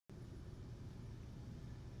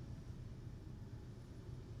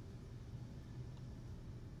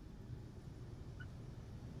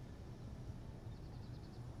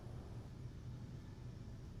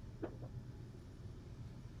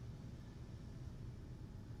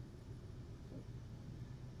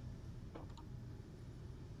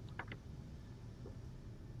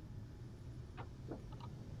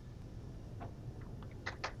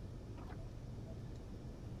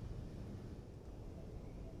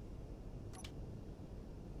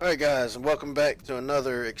Alright guys, and welcome back to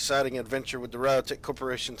another exciting adventure with the Ryotek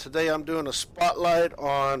Corporation. Today I'm doing a spotlight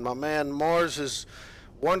on my man Mars's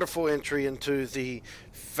wonderful entry into the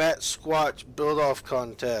Fat Squatch Build-Off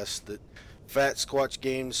Contest that Fat Squatch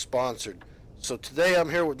Games sponsored. So today I'm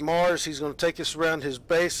here with Mars. He's going to take us around his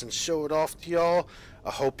base and show it off to y'all. I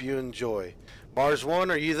hope you enjoy. Mars 1,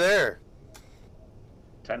 are you there?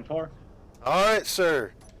 10-4. Alright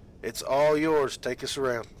sir, it's all yours. Take us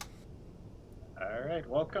around. Alright,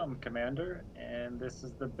 welcome, Commander. And this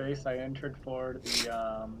is the base I entered for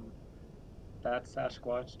the Fat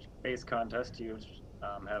Sasquatch base contest you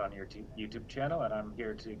had on your YouTube channel, and I'm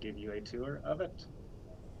here to give you a tour of it.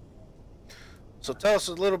 So tell us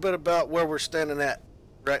a little bit about where we're standing at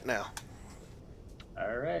right now.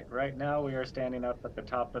 Alright, right now we are standing up at the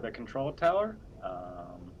top of the control tower,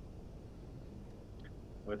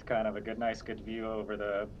 with kind of a nice view over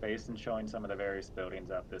the base and showing some of the various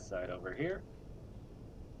buildings out this side over here.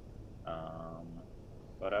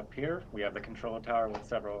 But up here, we have the control tower with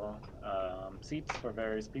several seats for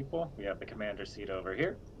various people. We have the commander seat over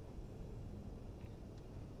here.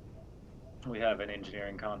 We have an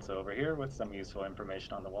engineering console over here with some useful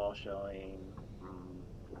information on the wall showing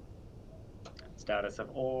status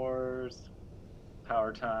of ores,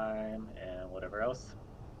 power time, and whatever else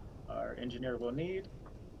our engineer will need.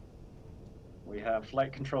 We have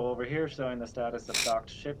flight control over here showing the status of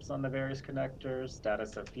docked ships on the various connectors,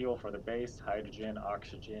 status of fuel for the base, hydrogen,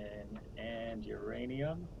 oxygen, and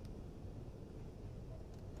uranium.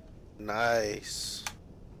 Nice.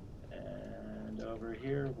 And over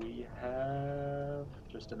here we have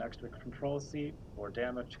just an extra control seat for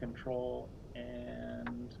damage control,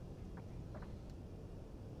 and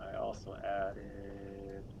I also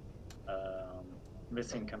added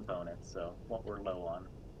missing components, so what we're low on.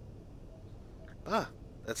 Ah,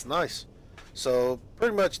 that's nice. So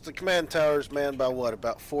pretty much the command tower is manned by what,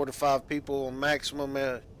 about 4 to 5 people maximum,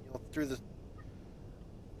 through the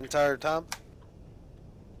entire time?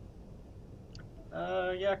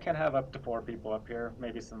 Yeah, can have up to 4 people up here.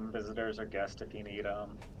 Maybe some visitors or guests if you need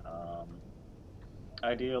them.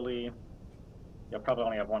 Ideally, you'll probably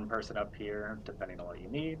only have 1 person up here, depending on what you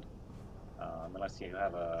need, unless you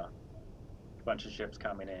have a bunch of ships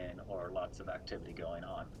coming in or lots of activity going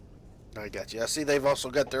on. I got you. I see they've also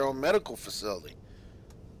got their own medical facility.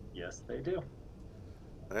 Yes, they do.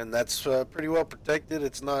 And that's pretty well protected.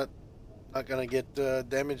 It's not going to get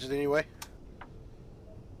damaged anyway.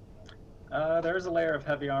 There's a layer of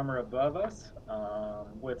heavy armor above us,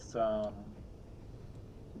 with some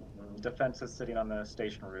defenses sitting on the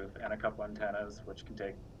station roof and a couple antennas, which can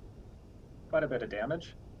take quite a bit of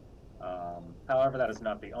damage. However, that is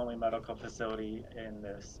not the only medical facility in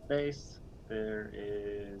this base. There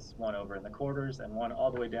is one over in the quarters and one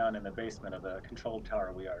all the way down in the basement of the control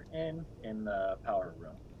tower we are in the power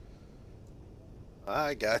room.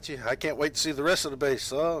 I got you. I can't wait to see the rest of the base.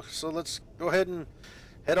 So let's go ahead and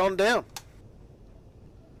head on down.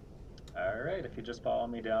 Alright, if you just follow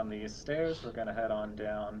me down these stairs, we're going to head on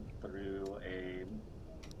down through a...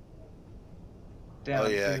 Oh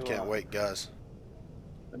yeah, I can't wait, guys.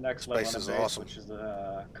 The next level on the base, awesome. Which is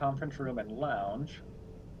a conference room and lounge.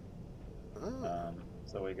 Oh.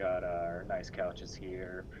 So we got our nice couches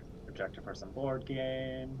here, projector for some board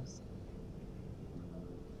games.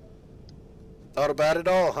 Thought about it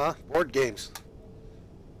all, huh? Board games.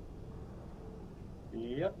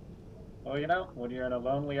 Yep. Well, you know, when you're in a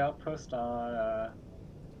lonely outpost on a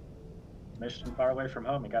mission far away from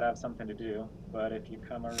home, you gotta have something to do. But if you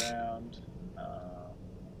come around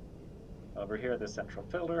over here, the central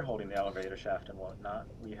filter holding the elevator shaft and whatnot,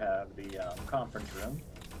 we have the conference room.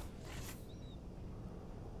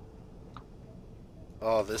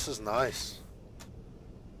 Oh, this is nice.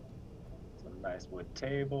 Some nice wood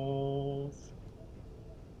tables.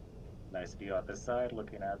 Nice view out this side,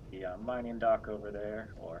 looking at the mining dock over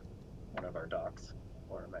there, or one of our docks,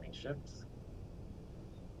 or many ships.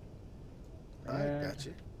 I got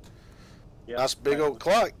you. Yep, nice big old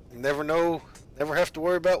clock. You never know, never have to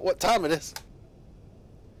worry about what time it is.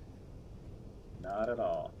 Not at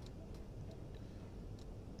all.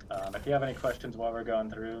 If you have any questions while we're going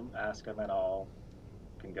through, ask them and I'll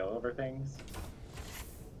can go over things.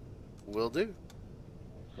 Will do.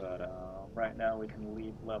 But right now we can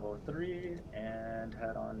leave level 3 and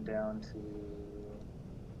head on down to...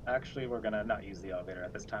 Actually, we're going to not use the elevator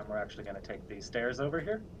at this time. We're actually going to take these stairs over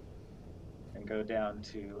here and go down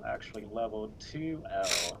to actually level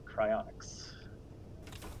 2L, cryonics.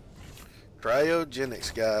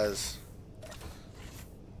 Cryogenics, guys.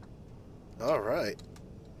 Alright.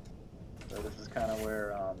 So this is kind of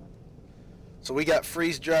where So we got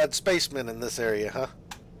freeze-dried spacemen in this area, huh?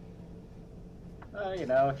 You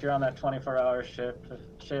know, if you're on that 24-hour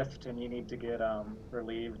shift and you need to get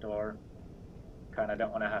relieved, or kind of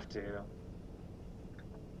don't want to have to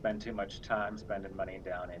spend too much time spending money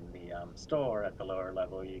down in the store at the lower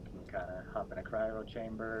level, you can kind of hop in a cryo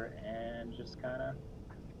chamber and just kind of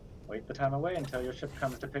wait the time away until your ship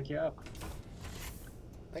comes to pick you up.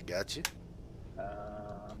 I got you.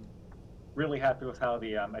 Really happy with how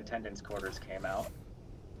the attendance quarters came out.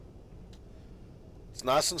 It's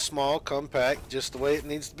nice and small, compact, just the way it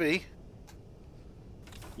needs to be.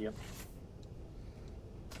 Yep.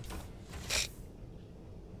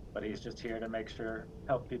 But he's just here to make sure,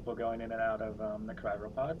 help people going in and out of the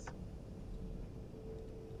cryopods.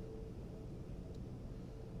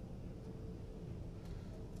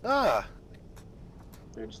 Ah.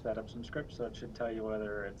 So just set up some scripts, so it should tell you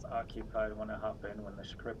whether it's occupied when I hop in when the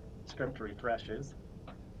script refreshes.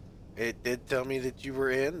 It did tell me that you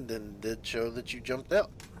were in, and did show that you jumped out.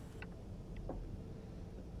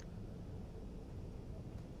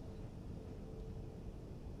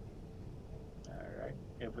 Alright,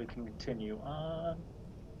 if we can continue on,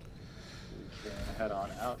 we can head on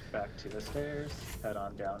out back to the stairs, head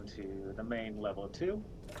on down to the main level 2.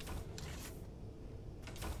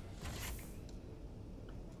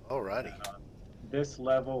 Alrighty. On this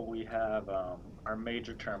level we have our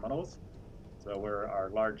major terminals, so where our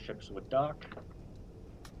large ships would dock.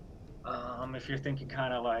 If you're thinking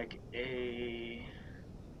kind of like a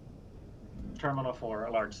terminal for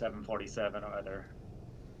a large 747 or other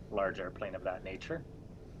large airplane of that nature.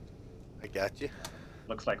 I got you.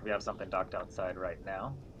 Looks like we have something docked outside right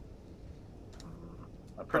now.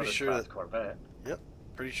 A Pretty sure class Corvette. Yep.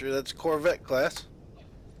 Pretty sure that's Corvette class.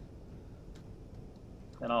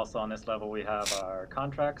 And also on this level we have our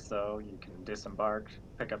contracts, so you can disembark,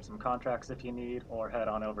 pick up some contracts if you need, or head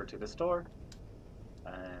on over to the store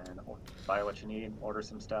and buy what you need, order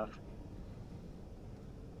some stuff.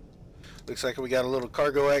 Looks like we got a little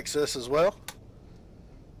cargo access as well.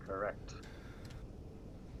 Correct.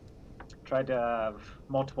 Tried to have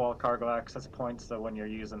multiple cargo access points, so when you're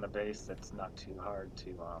using the base, it's not too hard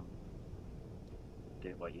to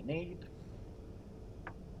get what you need.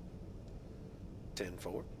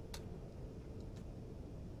 10-4.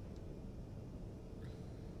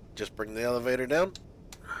 Just bring the elevator down.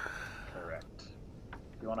 Correct.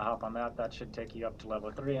 If you want to hop on that, that should take you up to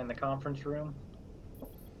level 3 in the conference room.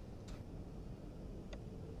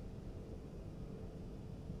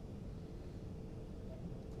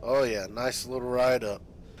 Oh yeah, nice little ride up.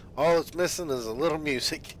 All it's missing is a little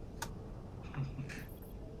music.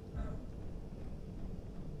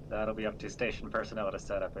 That'll be up to station personnel to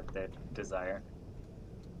set up if they desire.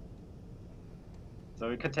 So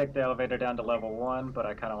we could take the elevator down to level 1, but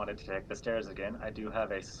I kind of wanted to take the stairs again. I do have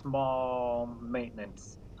a small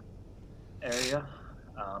maintenance area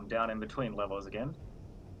down in between levels again,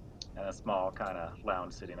 and a small kind of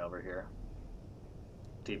lounge sitting over here.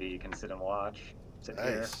 TV you can sit and watch. Sit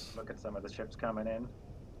here, look at some of the ships coming in.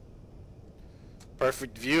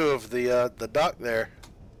 Perfect view of the dock there.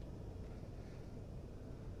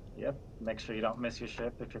 Yep, make sure you don't miss your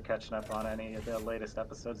ship if you're catching up on any of the latest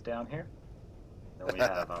episodes down here. Then we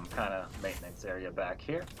have kind of maintenance area back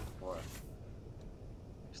here for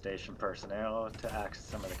station personnel to access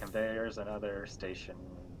some of the conveyors and other station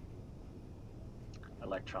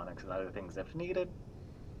electronics and other things if needed.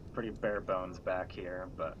 Pretty bare bones back here,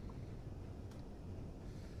 but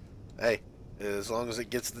hey, as long as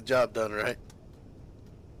it gets the job done, right?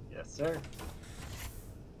 Yes, sir.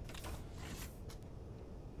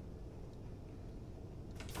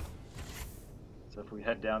 So if we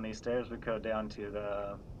head down these stairs, we go down to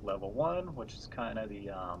the level 1, which is kind of the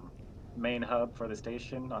main hub for the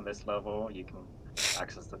station. On this level, you can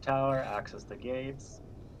access the tower, access the gates,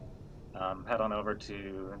 head on over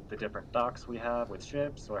to the different docks we have with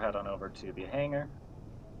ships, or head on over to the hangar.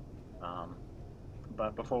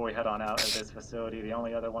 But before we head on out of this facility, the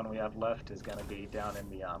only other one we have left is going to be down in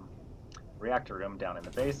the reactor room down in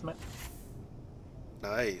the basement.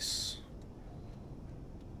 Nice.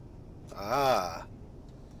 Ah.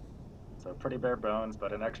 So pretty bare bones,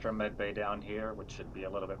 but an extra med bay down here, which should be a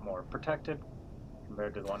little bit more protected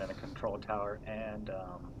compared to the one in the control tower, and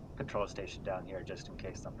control station down here just in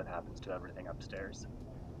case something happens to everything upstairs.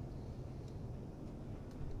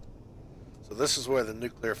 So this is where the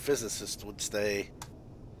nuclear physicist would stay.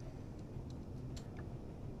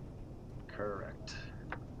 Correct.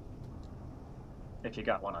 If you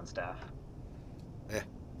got one on staff.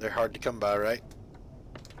 They're hard to come by, right?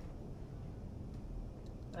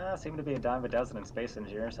 Seem to be a dime a dozen in space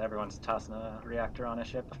engineers. Everyone's tossing a reactor on a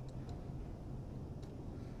ship.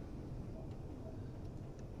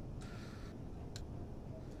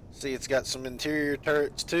 See, it's got some interior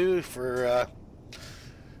turrets too for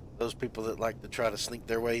those people that like to try to sneak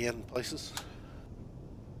their way in places.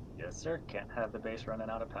 Yes, sir. Can't have the base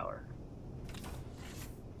running out of power.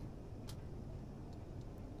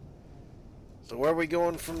 So where are we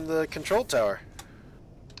going from the control tower?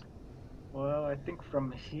 Well, I think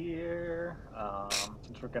from here,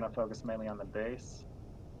 since we're going to focus mainly on the base,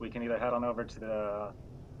 we can either head on over to the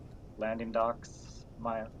landing docks,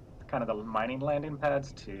 kind of the mining landing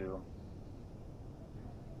pads to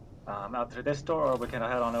out through this door, or we can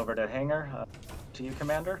head on over to hangar. To you,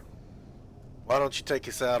 Commander. Why don't you take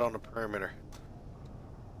us out on the perimeter?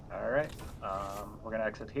 All right. We're gonna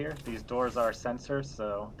exit here. These doors are sensors,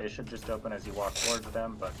 so they should just open as you walk towards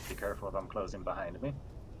them, but be careful of them closing behind me.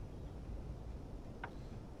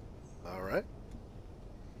 All right.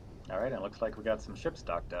 All right, and it looks like we got some ships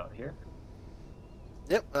docked out here.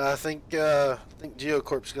 Yep, I think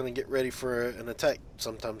GeoCorp's going to get ready for an attack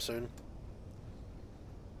sometime soon.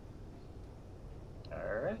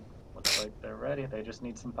 All right. Looks like they're ready. They just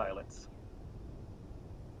need some pilots.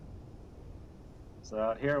 So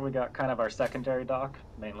out here we got kind of our secondary dock,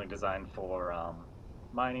 mainly designed for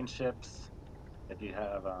mining ships. If you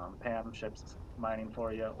have PAM ships mining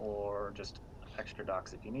for you, or just extra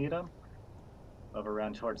docks if you need them. Over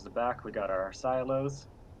around towards the back, we got our silos.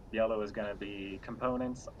 Yellow is going to be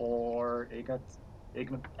components or and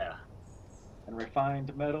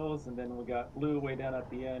refined metals, and then we got blue way down at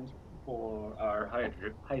the end for our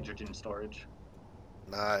hydrogen storage.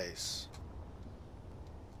 Nice.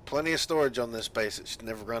 Plenty of storage on this base. It should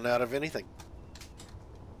never run out of anything.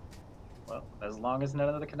 Well, as long as none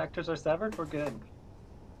of the connectors are severed, we're good.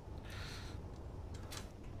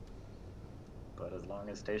 But as long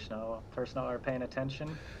as stational personnel are paying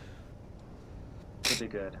attention, should be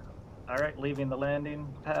good. All right, leaving the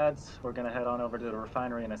landing pads, we're going to head on over to the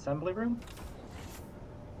refinery and assembly room.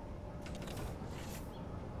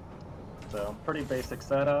 So, pretty basic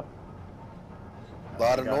setup. A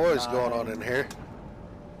lot of noise going on in here.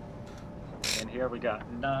 In here we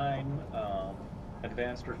got 9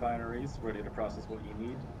 advanced refineries ready to process what you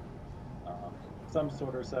need. Some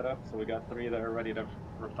sort of setup, so we got 3 that are ready to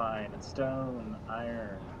refine stone,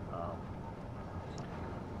 iron,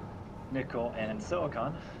 nickel, and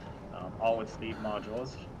silicon, all with speed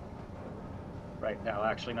modules. Right now,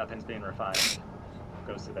 actually, nothing's being refined.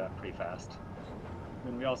 Goes through that pretty fast.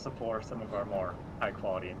 And we also pour some of our more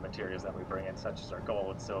high-quality materials that we bring in, such as our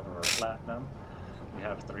gold, silver, or platinum. We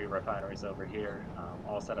have 3 refineries over here,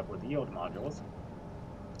 all set up with yield modules.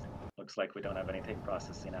 Looks like we don't have anything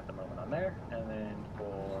processing at the moment on there. And then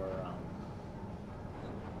for,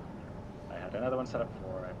 I had another one set up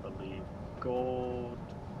for, I believe, gold,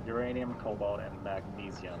 uranium, cobalt, and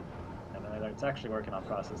magnesium. And then it's actually working on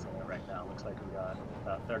processing it right now. Looks like we got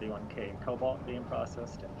about 31K cobalt being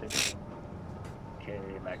processed and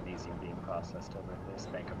 15K magnesium being processed over this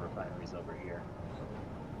bank of refineries over here.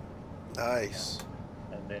 Nice.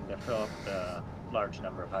 And then to fill up the large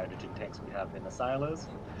number of hydrogen tanks we have in the silos,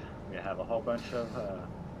 we have a whole bunch of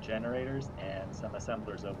generators and some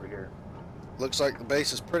assemblers over here. Looks like the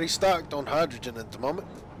base is pretty stocked on hydrogen at the moment.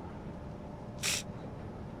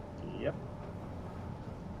 Yep.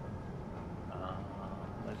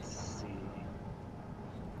 Let's see.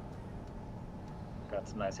 Got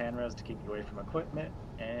some nice handrails to keep you away from equipment.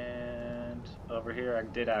 And over here I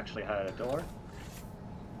did actually hide a door.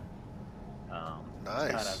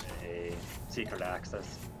 Nice. Kind of a secret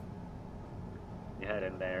access. You head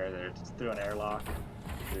in there, there's through an airlock.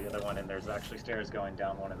 The other one, and there's actually stairs going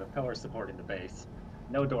down one of the pillars supporting the base.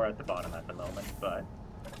 No door at the bottom at the moment, but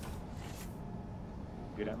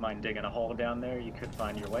if you don't mind digging a hole down there, you could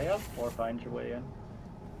find your way up or find your way in.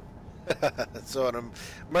 So an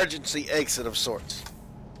emergency exit of sorts.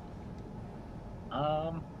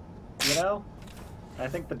 You know, I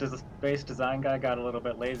think the base design guy got a little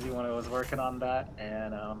bit lazy when he was working on that,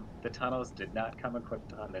 and the tunnels did not come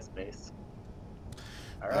equipped on this base.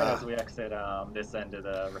 Alright, as we exit this end of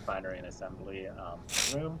the refinery and assembly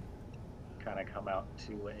room, kind of come out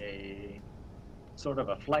to a sort of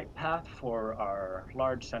a flight path for our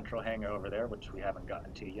large central hangar over there, which we haven't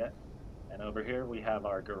gotten to yet. And over here we have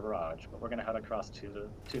our garage, but we're going to head across to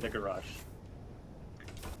the garage.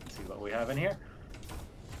 Let's see what we have in here.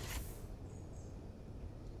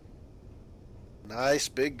 Nice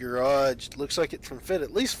big garage. Looks like it can fit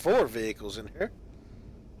at least 4 vehicles in here.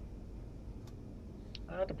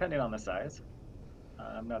 Depending on the size.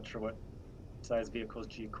 I'm not sure what size vehicles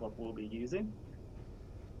G-Corp will be using.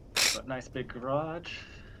 But nice big garage.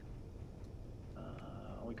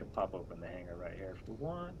 We could pop open the hangar right here if we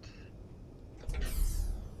want.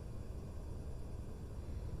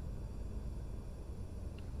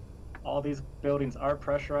 All these buildings are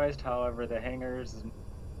pressurized, however, the hangars,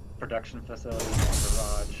 production facilities, and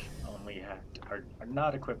garage only are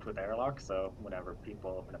not equipped with airlock, so whenever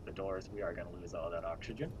people open up the doors, we are going to lose all that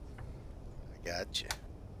oxygen. I gotcha.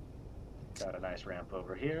 Got a nice ramp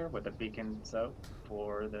over here with a beacon, so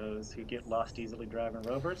for those who get lost easily driving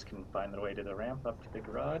rovers can find their way to the ramp up to the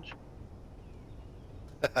garage.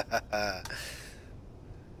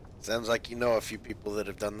 Sounds like you know a few people that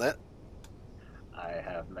have done that. I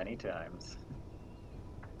have many times.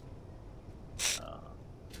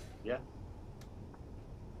 Yeah.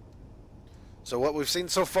 So what we've seen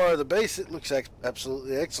so far of the base, it looks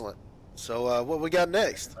absolutely excellent. So what we got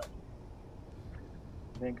next?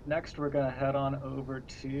 I think next we're going to head on over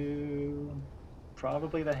to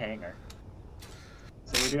probably the hangar.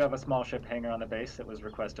 So we do have a small ship hangar on the base that was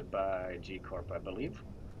requested by G Corp, I believe.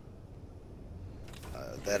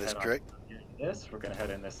 That is correct. We're going to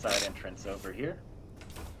head in this side entrance over here.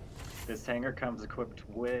 This hangar comes equipped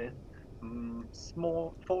with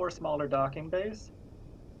 4 smaller docking bays,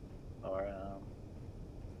 or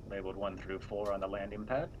labeled 1 through 4 on the landing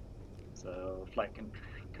pad. So flight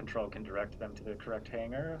control can direct them to the correct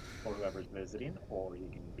hangar for whoever's visiting, or you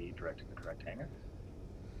can be directed to the correct hangar.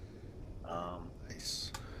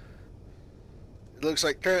 Nice. It looks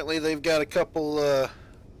like currently they've got a couple,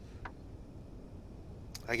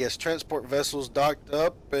 I guess, transport vessels docked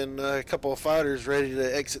up and a couple of fighters ready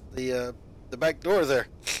to exit the back door there.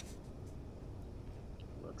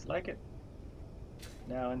 Looks like it.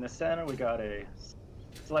 Now in the center we got a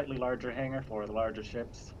slightly larger hangar for the larger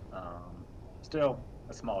ships. Still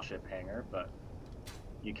a small ship hangar, but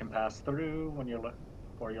you can pass through when you're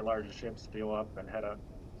for your larger ships, fuel up and head up,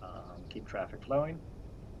 keep traffic flowing.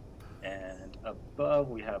 And above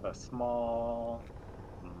we have a small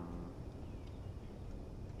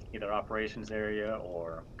either operations area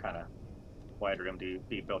or kind of wider room to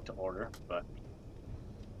be built to order, but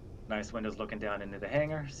nice windows looking down into the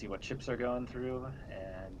hangar, see what ships are going through,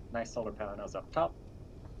 and nice solar panels up top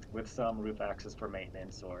with some roof access for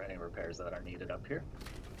maintenance or any repairs that are needed up here.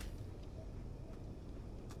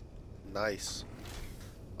 Nice.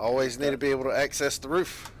 Always need to be able to access the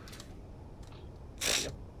roof.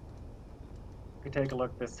 Yep. If we take a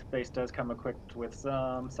look, this base does come equipped with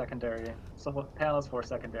some secondary solar panels for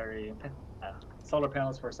secondary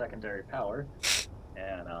power,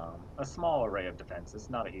 and a small array of defenses.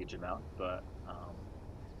 Not a huge amount, but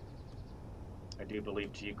I do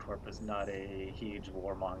believe G Corp is not a huge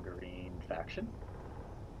warmongering faction.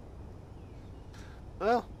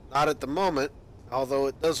 Well, not at the moment, although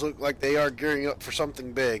it does look like they are gearing up for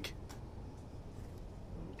something big.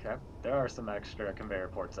 Okay, there are some extra conveyor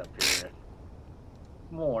ports up here if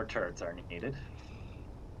more turrets are needed.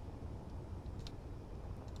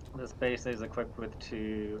 This base is equipped with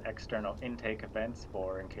 2 external intake vents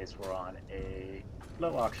for in case we're on a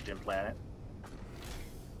low oxygen planet.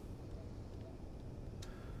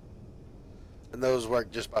 And those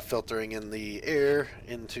work just by filtering in the air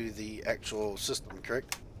into the actual system,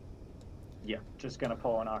 correct? Yeah, just gonna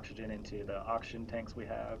pull in oxygen into the oxygen tanks we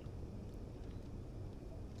have.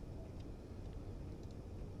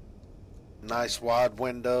 Nice wide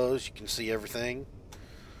windows, you can see everything.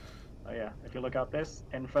 Oh yeah, if you look out this,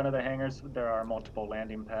 in front of the hangars, there are multiple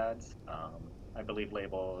landing pads, I believe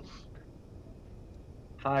labeled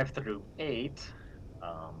 5 through 8.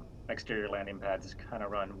 Exterior landing pads kind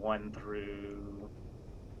of run 1 through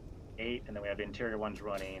 8, and then we have interior ones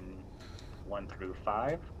running 1 through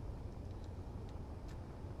 5.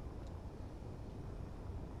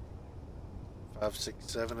 Five, 6,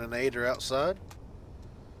 7, and 8 are outside.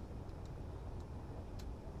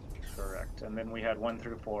 Correct. And then we had 1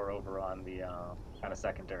 through 4 over on the kind of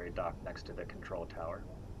secondary dock next to the control tower.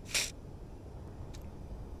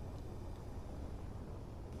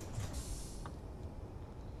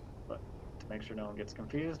 But to make sure no one gets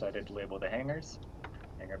confused, I did label the hangars.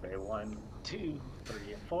 Hangar bay 1, 2,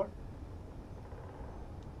 3, and 4.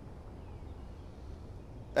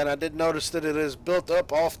 And I did notice that it is built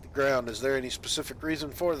up off the ground. Is there any specific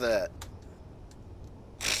reason for that?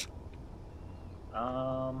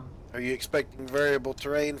 Are you expecting variable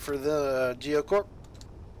terrain for the GeoCorp?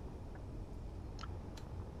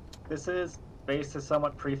 This base is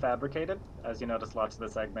somewhat prefabricated. As you notice, lots of the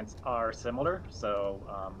segments are similar. So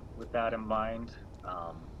with that in mind,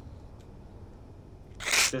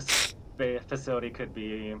 this facility could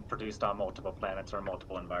be produced on multiple planets or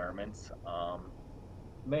multiple environments.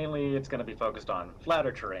 Mainly, it's going to be focused on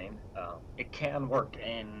flatter terrain. It can work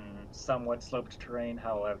in somewhat sloped terrain,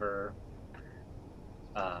 however,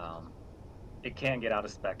 it can get out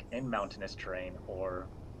of spec in mountainous terrain or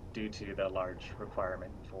due to the large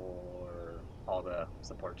requirement for all the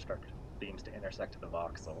support structure beams to intersect the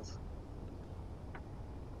voxels.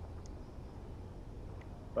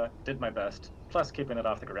 But did my best. Plus, keeping it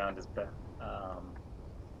off the ground is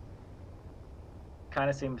kind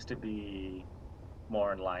of seems to be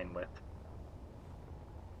more in line with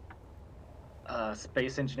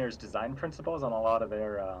space engineers' design principles on a lot of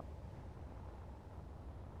their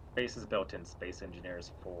bases built in space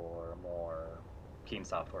engineers for more keen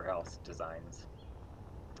software house designs.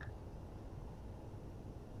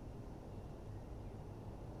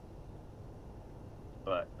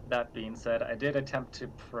 But that being said, I did attempt to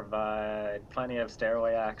provide plenty of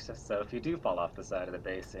stairway access, so if you do fall off the side of the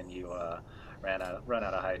base and you run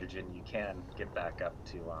out of hydrogen, you can get back up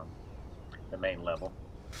to the main level.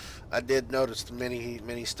 I did notice the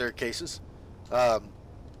many staircases.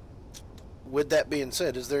 With that being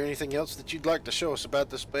said, is there anything else that you'd like to show us about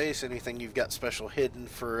this base? Anything you've got special hidden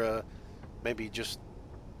for maybe just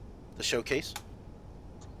the showcase?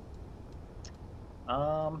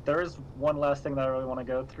 There is one last thing that I really want to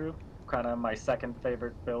go through, kind of my second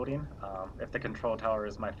favorite building, if the control tower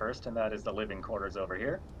is my first, and that is the living quarters over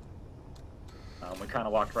here. We kind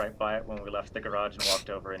of walked right by it when we left the garage and walked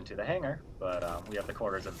over into the hangar, but we have the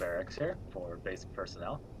quarters and barracks here for basic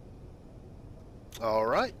personnel. All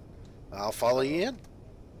right. I'll follow you in.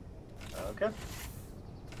 Okay.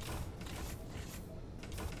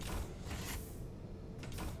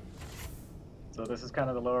 So this is kind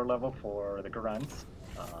of the lower level for the grunts.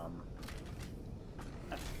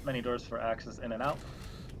 Many doors for access in and out.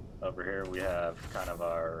 Over here we have kind of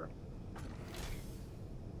our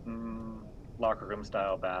locker room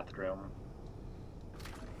style bathroom,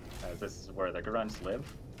 as this is where the grunts live,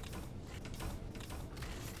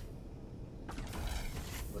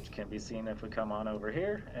 which can be seen if we come on over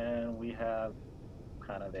here, and we have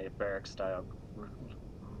kind of a barrack style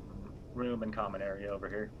room and common area over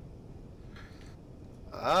here.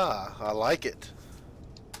 Ah, I like it.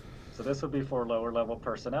 So this would be for lower level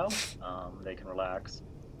personnel. They can relax,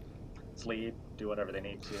 sleep, do whatever they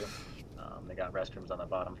need to. They got restrooms on the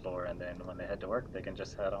bottom floor, and then when they head to work, they can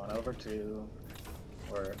just head on over to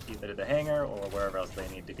either the hangar or wherever else they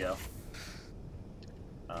need to go.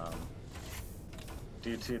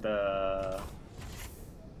 Due to the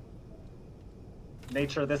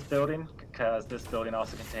nature of this building, because this building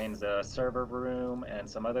also contains a server room and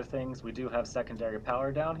some other things, we do have secondary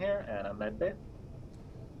power down here and a med bay.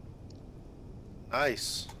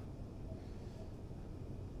 Nice.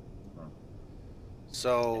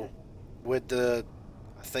 So, with I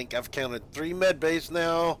think I've counted 3 med bays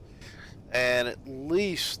now, and at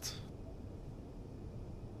least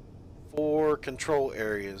 4 control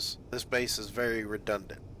areas. This base is very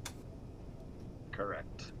redundant.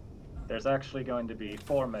 Correct. There's actually going to be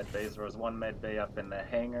 4 med bays. There was 1 med bay up in the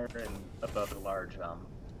hangar and above the large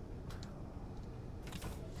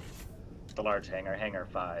hangar, hangar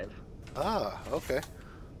 5. Ah, okay.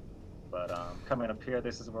 But coming up here,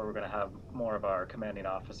 this is where we're going to have more of our commanding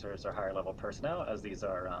officers or higher level personnel, as these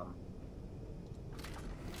are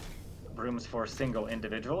rooms for single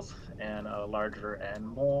individuals, and a larger and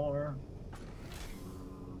more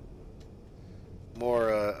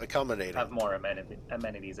accommodating. Have more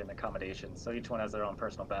amenities and accommodations. So each one has their own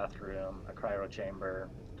personal bathroom, a cryo chamber,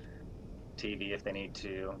 TV if they need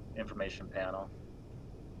to, information panel.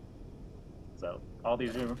 So all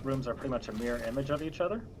these rooms are pretty much a mirror image of each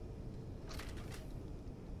other.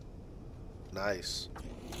 Nice.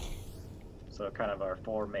 So kind of our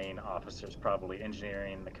 4 main officers, probably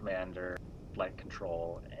engineering, the commander, flight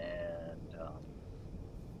control, and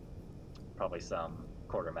probably some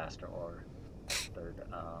quartermaster or 3rd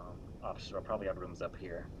officer will probably have rooms up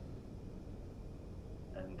here.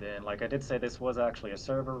 And then, like I did say, this was actually a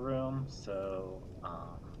server room, so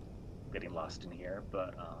getting lost in here,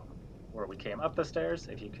 but where we came up the stairs,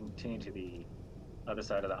 if you continue to the other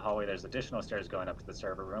side of that hallway, there's additional stairs going up to the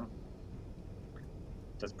server room.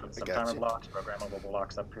 Just put some timer blocks, programmable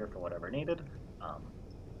blocks up here for whatever needed.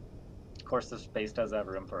 Of course, this space does have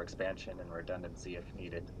room for expansion and redundancy if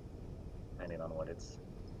needed, depending on what it's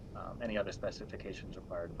any other specifications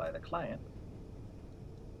required by the client.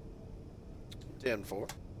 10-4.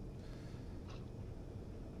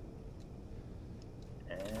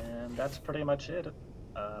 And that's pretty much it.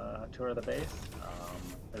 Tour of the base.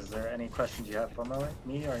 Is there any questions you have for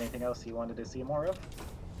me or anything else you wanted to see more of?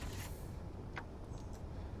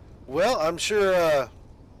 Well, I'm sure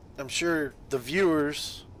the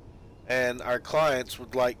viewers and our clients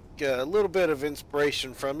would like a little bit of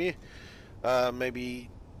inspiration from you. Maybe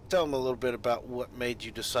tell them a little bit about what made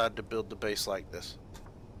you decide to build the base like this.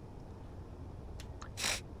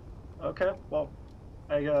 Okay, well,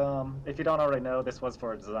 If you don't already know, this was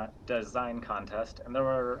for a design contest, and there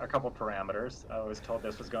were a couple parameters. I was told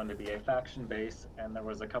this was going to be a faction base, and there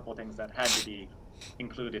was a couple things that had to be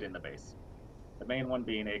included in the base. The main one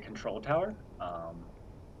being a control tower,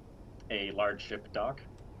 a large ship dock,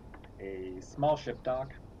 a small ship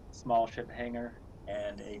dock, small ship hangar,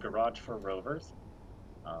 and a garage for rovers.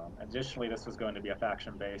 Additionally, this was going to be a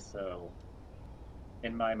faction base, so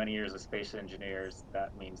in my many years of space engineers,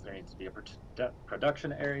 that means there needs to be a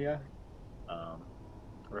production area, um,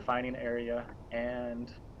 refining area,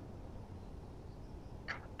 and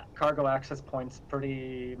cargo access points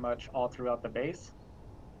pretty much all throughout the base,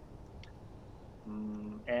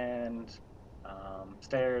 and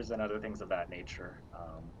stairs and other things of that nature.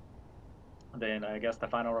 Then I guess the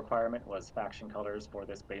final requirement was faction colors for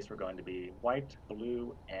this base were going to be white,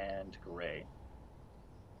 blue, and gray.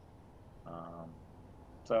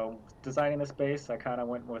 So designing this base, I kind of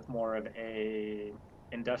went with more of a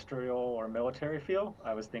industrial or military feel.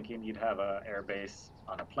 I was thinking you'd have an air base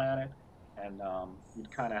on a planet, and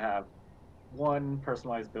you'd kind of have one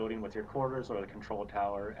personalized building with your quarters or the control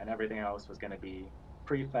tower, and everything else was going to be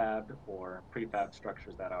prefabbed or prefab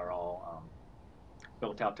structures that are all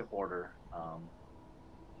built out to order.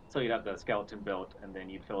 So you'd have the skeleton built, and then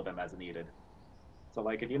you'd fill them as needed. So,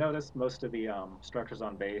 like, if you notice, most of the structures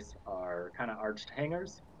on base are kind of arched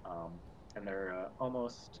hangars, and they're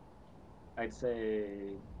almost, I'd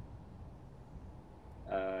say,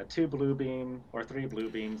 two blue beam or three blue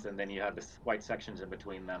beams, and then you have this white sections in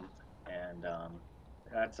between them, and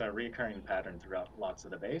that's a recurring pattern throughout lots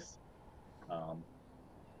of the base. Um,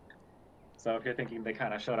 so if you're thinking they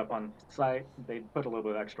kind of showed up on site, they put a little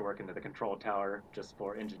bit of extra work into the control tower just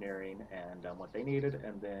for engineering and what they needed,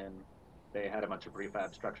 and then they had a bunch of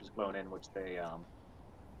prefab structures blown in, which they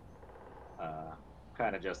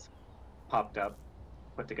kind of just popped up,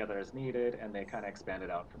 put together as needed, and they kind of expanded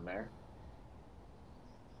out from there.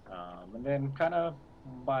 And then kind of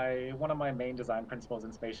one of my main design principles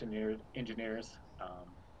in space engineers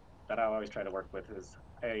that I always try to work with is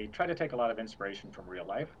I try to take a lot of inspiration from real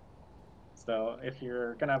life. So if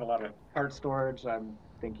you're going to have a lot of part storage, I'm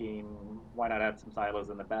thinking why not add some silos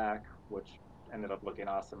in the back, which ended up looking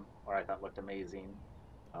awesome, or I thought looked amazing.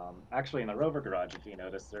 Actually, in the rover garage, if you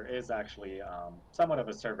notice, there is actually somewhat of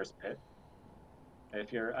a service pit.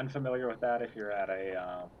 If you're unfamiliar with that, if you're at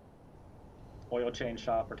a oil change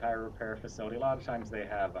shop or tire repair facility, a lot of times they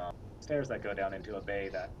have stairs that go down into a bay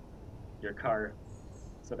that your car,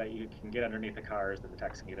 so that you can get underneath the cars, and the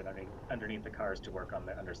techs can get underneath the cars to work on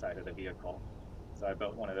the underside of the vehicle. So I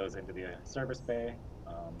built one of those into the service bay.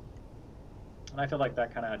 And I feel like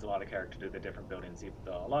that kind of adds a lot of character to the different buildings, even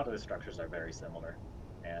though a lot of the structures are very similar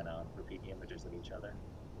and repeat images of each other.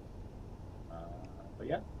 But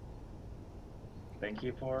yeah, thank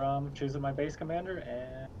you for choosing my base commander.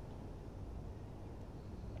 And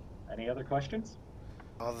any other questions?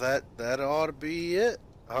 Oh, that ought to be it.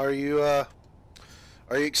 Are you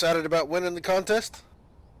excited about winning the contest?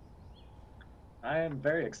 I am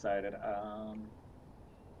very excited.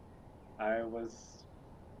 I was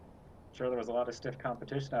sure there was a lot of stiff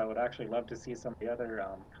competition. I would actually love to see some of the other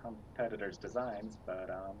competitors' designs, but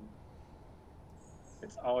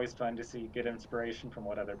it's always fun to get inspiration from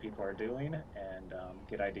what other people are doing and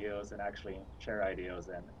get ideas and actually share ideas.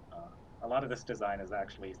 And a lot of this design is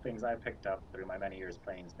actually things I picked up through my many years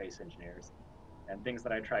playing Space Engineers and things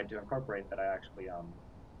that I tried to incorporate that I actually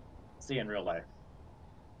see in real life.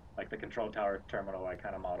 Like the control tower terminal, I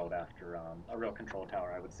kind of modeled after a real control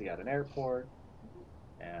tower I would see at an airport.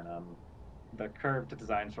 And the curved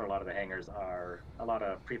designs for a lot of the hangars are a lot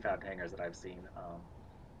of prefab hangars that I've seen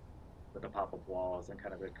with the pop-up walls and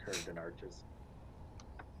kind of the curved and arches.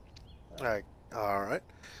 All right,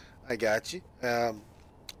 I got you. And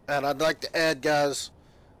I'd like to add, guys,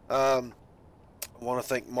 I want to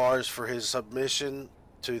thank Mars for his submission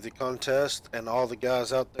to the contest and all the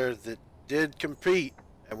guys out there that did compete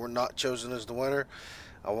and were not chosen as the winner.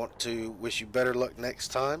 I want to wish you better luck next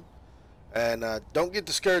time, and don't get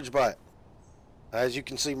discouraged by it. As you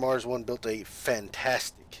can see, Mars 1 built a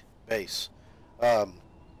fantastic base.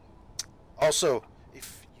 Also,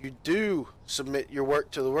 if you do submit your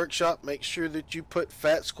work to the workshop, make sure that you put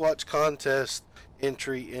Fat Squatch Contest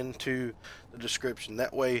entry into the description.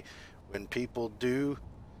 That way, when people do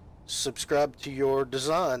subscribe to your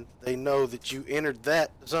design, they know that you entered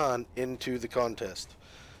that design into the contest.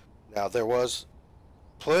 Now, there was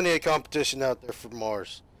plenty of competition out there for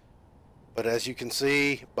Mars, but as you can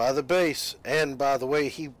see by the base and by the way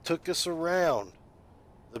he took us around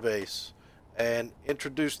the base and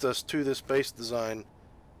introduced us to this base design,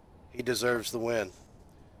 he deserves the win.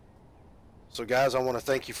 So guys, I want to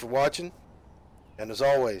thank you for watching. And as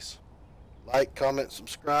always, like, comment,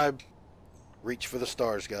 subscribe, reach for the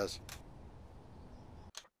stars, guys.